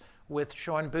Horse with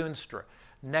Sean Boonstra.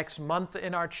 Next month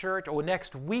in our church, or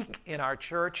next week in our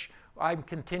church, I'm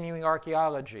continuing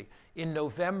archaeology. In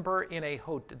November,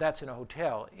 that's in a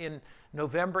hotel. In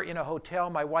November in a hotel,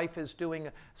 my wife is doing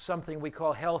something we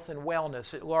call health and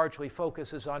wellness. It largely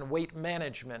focuses on weight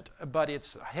management, but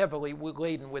it's heavily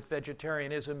laden with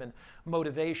vegetarianism and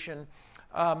motivation.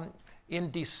 In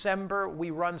December,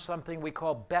 we run something we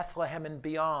call Bethlehem and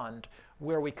Beyond,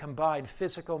 where we combine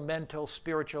physical, mental,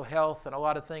 spiritual health and a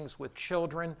lot of things with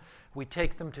children. We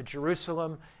take them to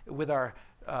Jerusalem with our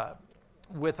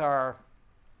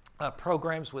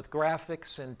programs with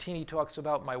graphics, and Teeny talks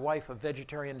about my wife, a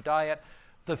vegetarian diet.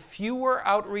 The fewer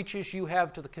outreaches you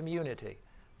have to the community,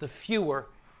 the fewer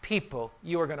people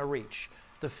you are going to reach.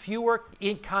 The fewer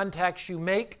contacts you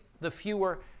make, the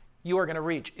fewer you are going to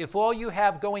reach. If all you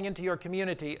have going into your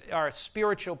community are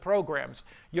spiritual programs,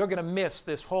 you're going to miss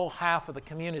this whole half of the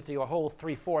community or whole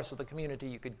 3/4 of the community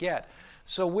you could get.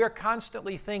 So we're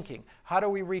constantly thinking, how do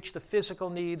we reach the physical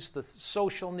needs, the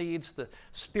social needs, the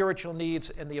spiritual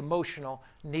needs, and the emotional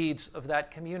needs of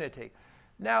that community?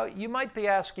 Now, you might be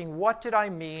asking, what did I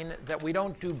mean that we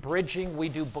don't do bridging, we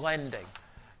do blending?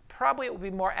 Probably it would be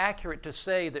more accurate to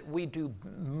say that we do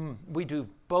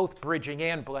both bridging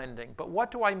and blending. But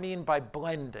what do I mean by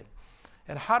blending?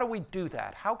 And how do we do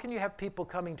that? How can you have people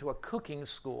coming to a cooking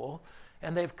school,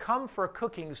 and they've come for a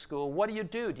cooking school? What do?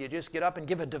 Do you just get up and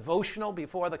give a devotional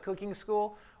before the cooking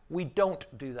school? We don't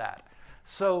do that.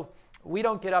 So we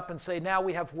don't get up and say, now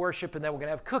we have worship and then we're going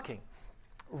to have cooking.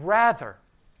 Rather,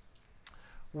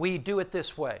 we do it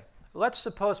this way. Let's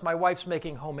suppose my wife's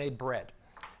making homemade bread.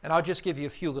 And I'll just give you a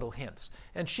few little hints.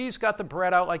 And she's got the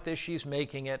bread out like this, she's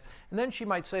making it. And then she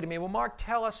might say to me, well, Mark,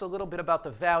 tell us a little bit about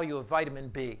the value of vitamin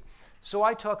B. So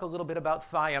I talk a little bit about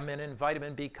thiamine and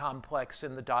vitamin B complex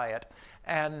in the diet.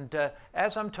 And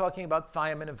as I'm talking about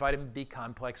thiamine and vitamin B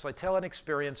complex, I tell an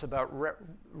experience about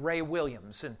Ray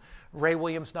Williams. And Ray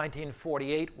Williams,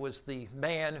 1948, was the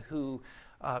man who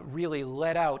really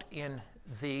led out in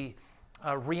the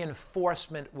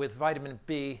reinforcement with vitamin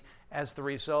B as the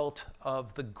result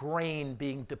of the grain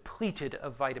being depleted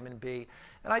of vitamin B.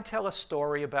 And I tell a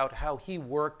story about how he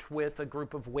worked with a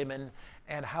group of women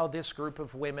and how this group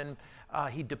of women,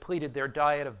 he depleted their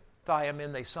diet of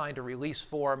thiamine. They signed a release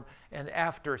form, and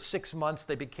after 6 months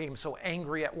they became so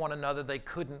angry at one another they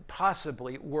couldn't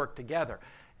possibly work together.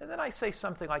 And then I say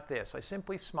something like this. I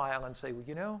simply smile and say, well,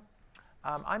 you know,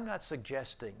 I'm not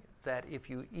suggesting that if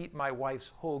you eat my wife's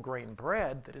whole grain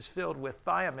bread that is filled with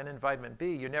thiamine and vitamin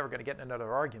B, you're never going to get in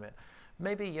another argument.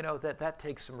 Maybe, you know, that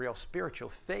takes some real spiritual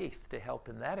faith to help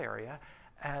in that area.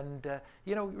 And,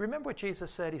 you know, remember what Jesus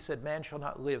said? He said, man shall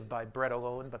not live by bread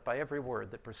alone, but by every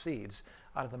word that proceeds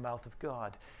out of the mouth of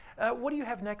God. What do you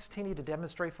have next, Teeny, to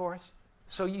demonstrate for us?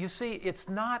 So you see, it's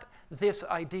not this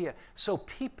idea. So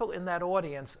people in that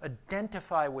audience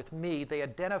identify with me, they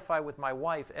identify with my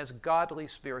wife as godly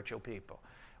spiritual people.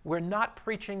 We're not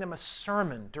preaching them a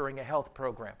sermon during a health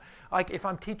program. Like if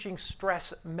I'm teaching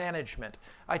stress management,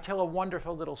 I tell a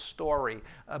wonderful little story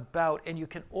about, and you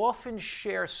can often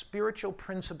share spiritual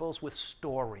principles with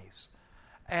stories.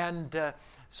 And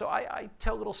so I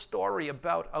tell a little story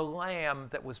about a lamb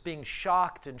that was being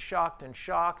shocked and shocked and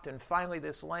shocked, and finally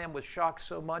this lamb was shocked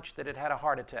so much that it had a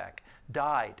heart attack,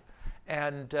 died.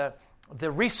 And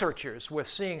the researchers were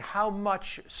seeing how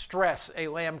much stress a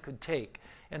lamb could take.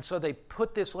 And so they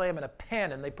put this lamb in a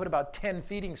pen, and they put about 10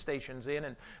 feeding stations in,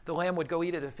 and the lamb would go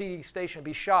eat at a feeding station and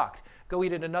be shocked, go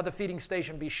eat at another feeding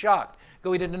station, be shocked,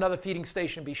 go eat at another feeding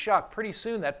station, be shocked. Pretty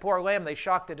soon, that poor lamb, they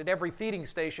shocked it at every feeding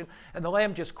station, and the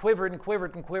lamb just quivered and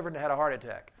quivered and quivered and had a heart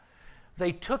attack.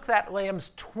 They took that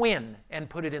lamb's twin and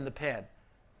put it in the pen.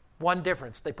 One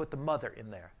difference, they put the mother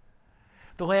in there.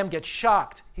 The lamb gets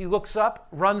shocked. He looks up,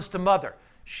 runs to mother.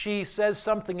 She says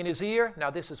something in his ear.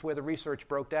 Now, this is where the research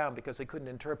broke down because they couldn't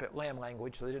interpret lamb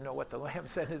language, so they didn't know what the lamb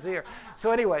said in his ear.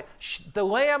 So anyway, the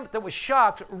lamb that was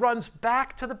shocked runs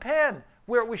back to the pen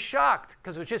where it was shocked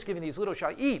because it was just giving these little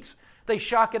shocks. Eats. They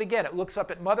shock it again. It looks up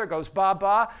at mother, goes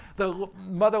ba-ba. The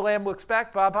mother lamb looks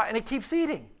back, ba-ba, and it keeps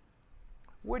eating.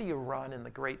 Where do you run in the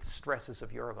great stresses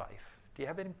of your life? Do you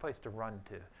have any place to run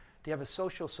to? Do you have a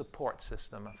social support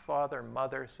system, a father,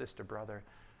 mother, sister, brother?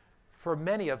 For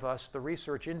many of us, the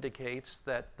research indicates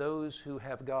that those who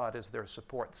have God as their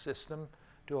support system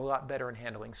do a lot better in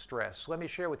handling stress. Let me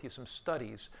share with you some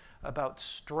studies about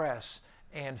stress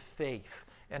and faith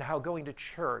and how going to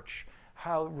church,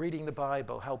 how reading the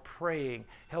Bible, how praying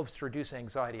helps to reduce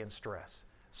anxiety and stress.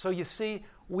 So you see,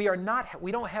 we don't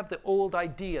have the old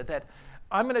idea that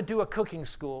I'm going to do a cooking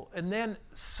school and then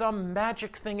some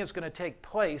magic thing is going to take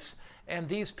place and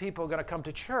these people are going to come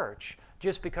to church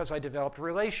just because I developed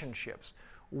relationships.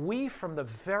 We, from the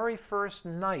very first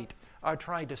night, are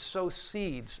trying to sow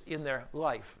seeds in their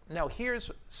life. Now, here's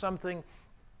something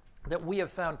that we have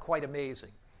found quite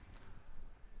amazing.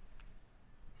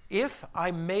 If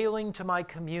I'm mailing to my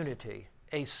community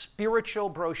a spiritual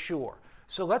brochure,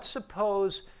 so let's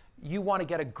suppose you want to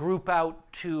get a group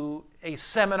out to a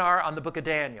seminar on the book of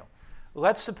Daniel.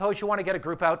 Let's suppose you want to get a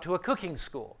group out to a cooking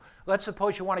school. Let's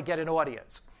suppose you want to get an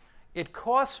audience. It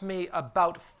costs me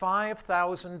about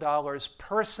 $5,000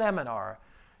 per seminar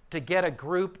to get a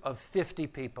group of 50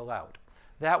 people out.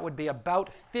 That would be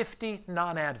about 50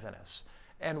 non-Adventists.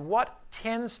 And what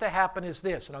tends to happen is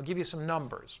this, and I'll give you some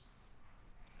numbers.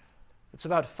 It's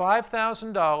about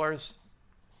 $5,000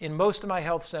 in most of my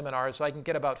health seminars. I can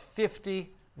get about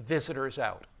 50 visitors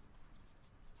out.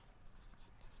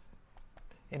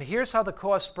 And here's how the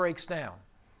cost breaks down.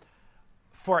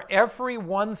 For every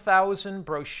 1,000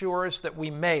 brochures that we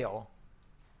mail,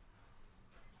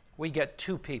 we get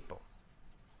 2 people.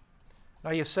 Now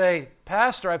you say,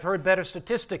 Pastor, I've heard better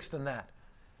statistics than that.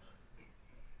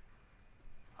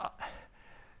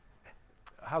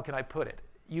 How can I put it?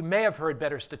 You may have heard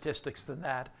better statistics than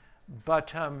that,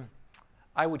 but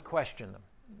I would question them.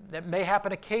 That may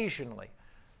happen occasionally,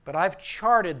 but I've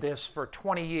charted this for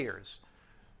 20 years.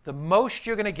 The most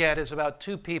you're going to get is about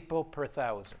 2 people per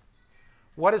 1,000.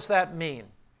 What does that mean?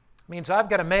 It means I've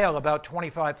got to mail about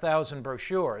 25,000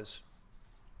 brochures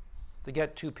to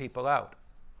get 2 people out.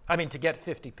 To get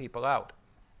 50 people out.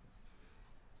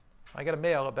 I got to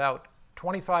mail about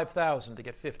 25,000 to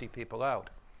get 50 people out.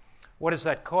 What does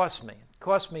that cost me? It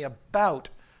costs me about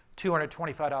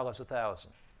 $225 a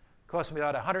 1,000. It costs me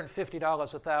about $150 a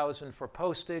 1,000 for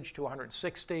postage to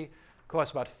 $160. It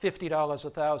costs about $50 a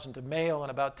 1,000 to mail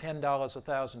and about $10 a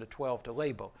 1,000 to 12 to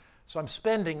label. So I'm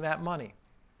spending that money.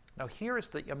 Now here's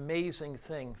the amazing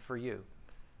thing for you.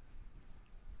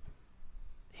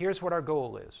 Here's what our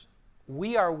goal is.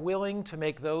 We are willing to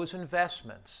make those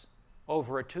investments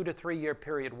over a 2 to 3 year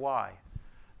period. Why?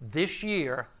 This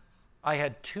year, I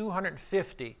had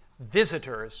 250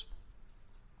 visitors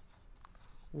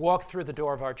walk through the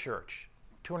door of our church.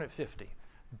 250.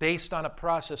 Based on a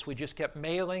process we just kept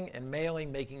mailing and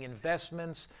mailing, making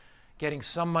investments, getting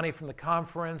some money from the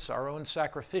conference, our own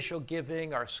sacrificial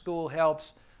giving, our school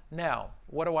helps. Now,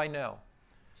 what do I know?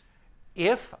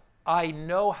 If I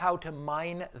know how to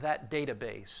mine that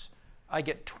database, I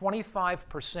get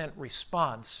 25%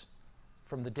 response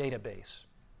from the database.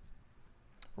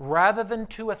 Rather than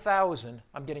to 1,000,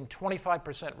 I'm getting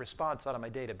 25% response out of my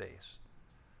database.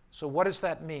 So what does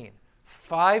that mean?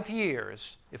 5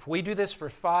 years, if we do this for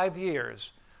 5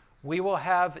 years, we will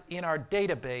have in our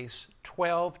database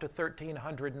 1,200 to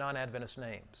 1,300 non-Adventist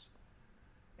names.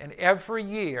 And every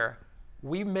year,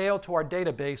 we mail to our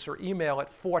database or email it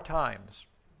 4 times.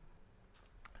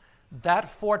 That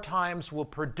 4 times will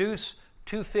produce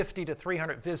 250 to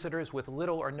 300 visitors with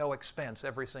little or no expense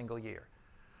every single year.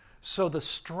 So the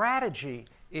strategy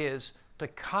is to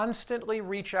constantly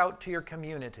reach out to your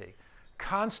community,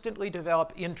 constantly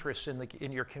develop interest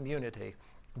in your community,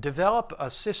 develop a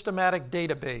systematic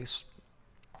database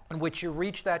in which you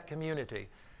reach that community,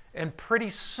 and pretty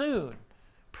soon,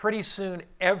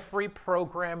 every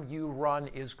program you run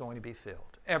is going to be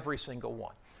filled, every single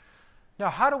one. Now,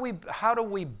 how do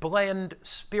we blend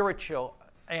spiritual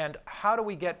and how do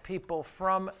we get people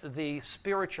from the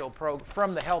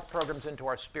from the health programs into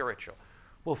our spiritual?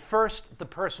 Well, first, the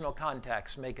personal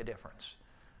contacts make a difference.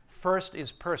 First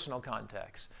is personal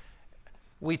contacts.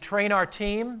 We train our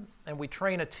team, and we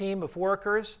train a team of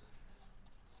workers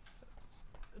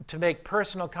to make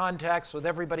personal contacts with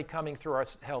everybody coming through our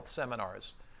health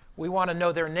seminars. We want to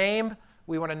know their name.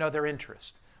 We want to know their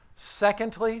interest.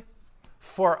 Secondly,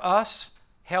 for us,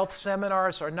 health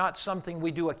seminars are not something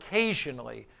we do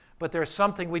occasionally, but they're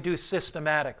something we do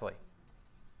systematically.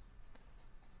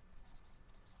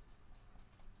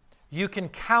 You can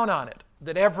count on it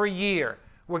that every year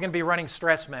we're going to be running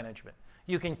stress management.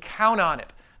 You can count on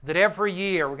it that every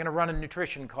year we're going to run a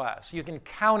nutrition class. You can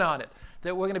count on it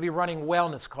that we're going to be running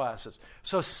wellness classes.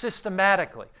 So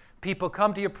systematically, people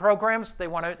come to your programs, they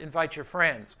want to invite your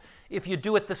friends. If you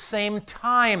do it the same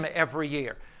time every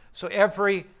year, so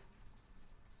every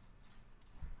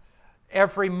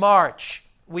March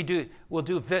we'll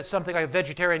do something like a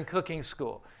vegetarian cooking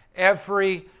school.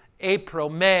 Every April,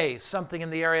 May, something in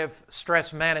the area of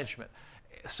stress management.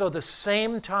 So the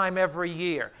same time every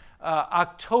year,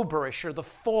 October-ish or the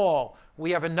fall,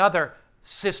 we have another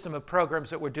system of programs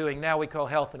that we're doing now we call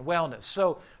health and wellness.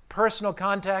 So personal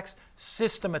contacts,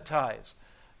 systematize.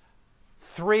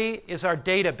 3 is our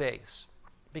database,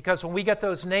 because when we get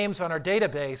those names on our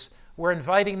database, we're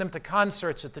inviting them to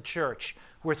concerts at the church.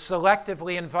 We're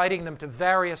selectively inviting them to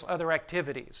various other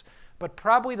activities. But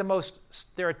probably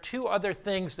there are 2 other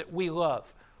things that we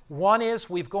love. One is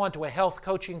we've gone to a health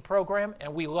coaching program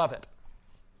and we love it.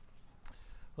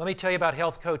 Let me tell you about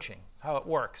health coaching, how it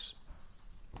works.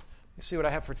 You see what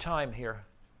I have for time here.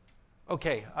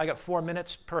 Okay, I got 4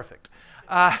 minutes. Perfect.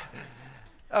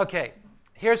 Okay,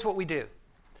 here's what we do.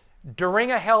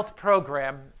 During a health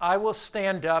program, I will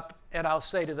stand up and I'll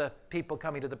say to the people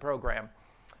coming to the program,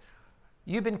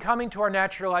 you've been coming to our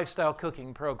natural lifestyle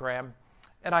cooking program,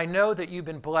 and I know that you've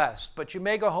been blessed, but you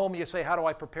may go home and you say, how do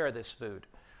I prepare this food?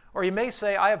 Or you may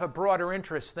say, I have a broader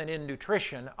interest than in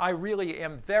nutrition. I really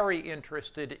am very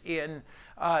interested in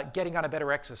getting on a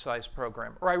better exercise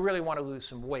program, or I really want to lose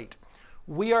some weight.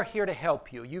 We are here to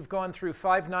help you. You've gone through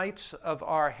 5 nights of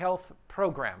our health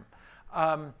program.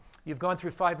 You've gone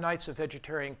through 5 nights of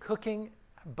vegetarian cooking,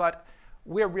 but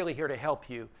we're really here to help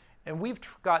you. And we've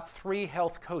got 3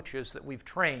 health coaches that we've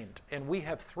trained, and we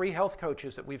have 3 health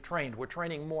coaches that we've trained. We're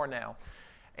training more now.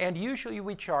 And usually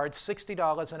we charge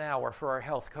 $60 an hour for our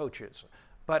health coaches,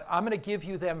 but I'm going to give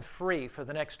you them free for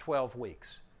the next 12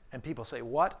 weeks. And people say,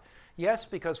 what? Yes,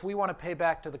 because we want to pay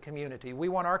back to the community. We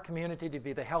want our community to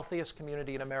be the healthiest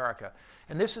community in America.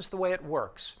 And this is the way it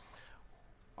works.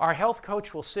 Our health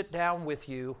coach will sit down with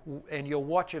you and you'll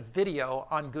watch a video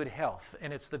on good health.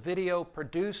 And it's the video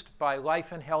produced by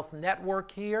Life and Health Network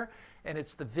here, and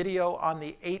it's the video on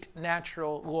the 8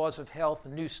 natural laws of health,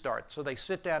 New Start. So they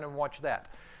sit down and watch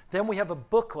that. Then we have a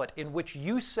booklet in which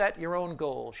you set your own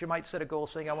goals. You might set a goal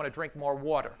saying, I want to drink more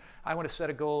water. I want to set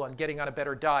a goal on getting on a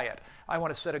better diet. I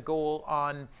want to set a goal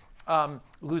on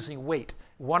losing weight.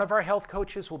 One of our health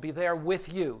coaches will be there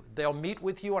with you. They'll meet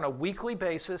with you on a weekly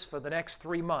basis for the next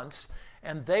 3 months,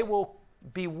 and they will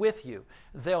be with you.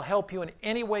 They'll help you in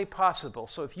any way possible.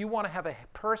 So if you want to have a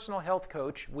personal health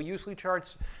coach, we usually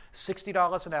charge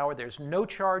 $60 an hour. There's no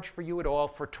charge for you at all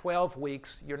for 12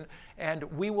 weeks, and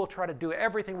we will try to do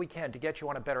everything we can to get you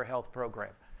on a better health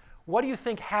program. What do you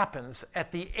think happens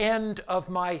at the end of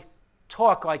my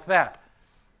talk like that?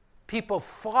 People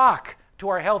flock to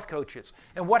our health coaches.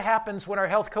 And what happens when our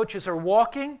health coaches are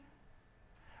walking?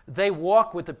 They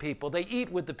walk with the people. They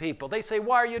eat with the people. They say,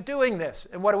 why are you doing this?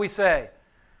 And what do we say?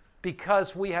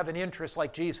 Because we have an interest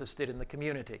like Jesus did in the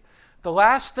community. The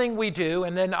last thing we do,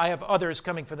 and then I have others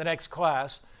coming for the next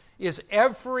class, is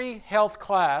every health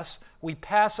class we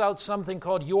pass out something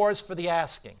called Yours for the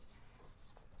Asking.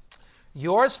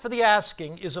 Yours for the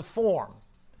Asking is a form.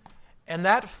 And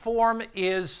that form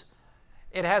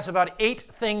it has about 8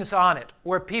 things on it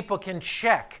where people can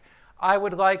check. I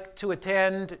would like to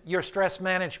attend your stress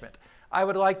management. I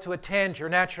would like to attend your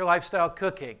natural lifestyle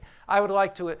cooking. I would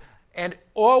like to, and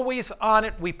always on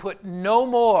it we put no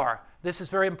more, this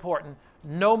is very important,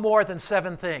 no more than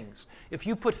 7 things. If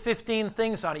you put 15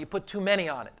 things on it, you put too many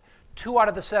on it. 2 out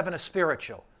of the 7 are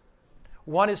spiritual.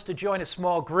 1 is to join a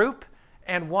small group,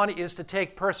 and 1 is to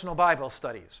take personal Bible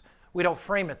studies. We don't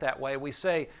frame it that way. We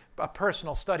say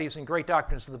personal studies and great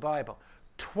doctrines of the Bible.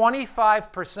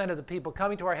 25% of the people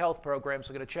coming to our health programs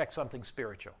are going to check something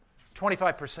spiritual.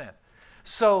 25%.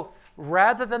 So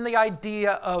rather than the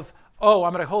idea of, oh,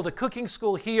 I'm going to hold a cooking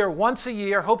school here once a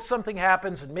year, hope something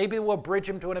happens, and maybe we'll bridge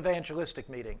them to an evangelistic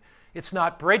meeting. It's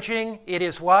not bridging. It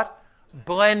is what?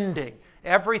 Blending.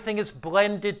 Everything is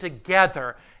blended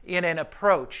together in an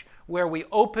approach where we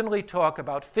openly talk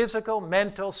about physical,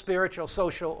 mental, spiritual,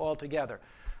 social all together.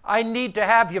 I need to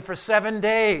have you for 7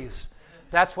 days.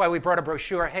 That's why we brought a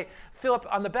brochure. Hey, Philip,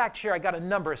 on the back chair, I got a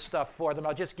number of stuff for them.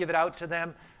 I'll just give it out to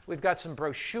them. We've got some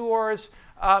brochures,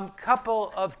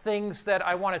 couple of things that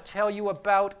I want to tell you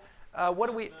about. What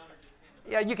do we...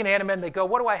 Yeah, you can hand them in. They go,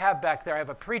 what do I have back there? I have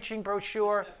a preaching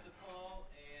brochure.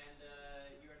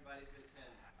 You're invited to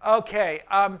attend. Okay.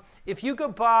 If you go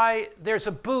by, there's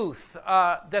a booth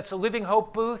that's a Living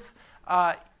Hope booth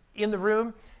in the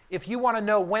room. If you want to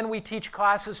know when we teach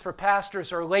classes for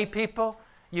pastors or lay people,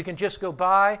 you can just go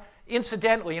by.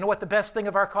 Incidentally, you know what the best thing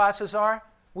of our classes are?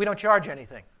 We don't charge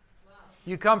anything.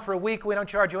 You come for a week, we don't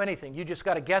charge you anything. You just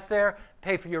got to get there,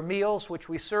 pay for your meals, which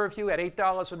we serve you at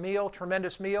 $8 a meal,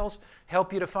 tremendous meals,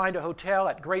 help you to find a hotel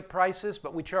at great prices,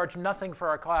 but we charge nothing for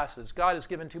our classes. God has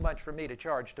given too much for me to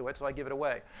charge to it, so I give it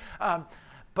away.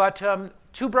 But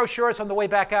 2 brochures on the way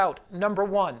back out. Number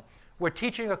 1, we're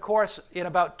teaching a course in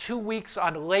about 2 weeks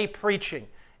on lay preaching.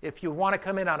 If you want to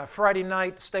come in on a Friday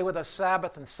night, stay with us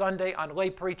Sabbath and Sunday on lay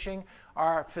preaching.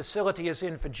 Our facility is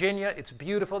in Virginia. It's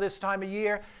beautiful this time of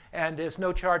year, and there's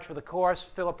no charge for the course.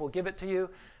 Philip will give it to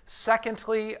you.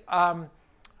 Secondly, a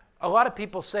lot of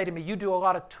people say to me, you do a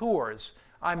lot of tours.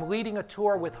 I'm leading a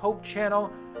tour with Hope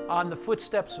Channel on the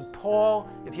footsteps of Paul.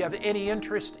 If you have any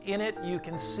interest in it, you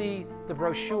can see the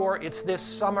brochure. It's this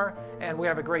summer, and we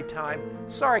have a great time.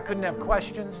 Sorry I couldn't have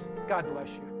questions. God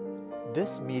bless you.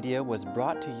 This media was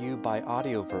brought to you by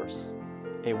Audioverse,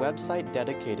 a website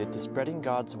dedicated to spreading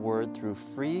God's Word through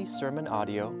free sermon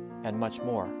audio and much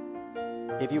more.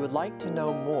 If you would like to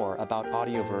know more about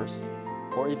Audioverse,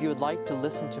 or if you would like to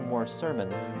listen to more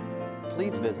sermons,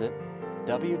 please visit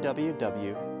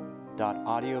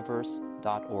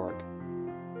www.audioverse.org.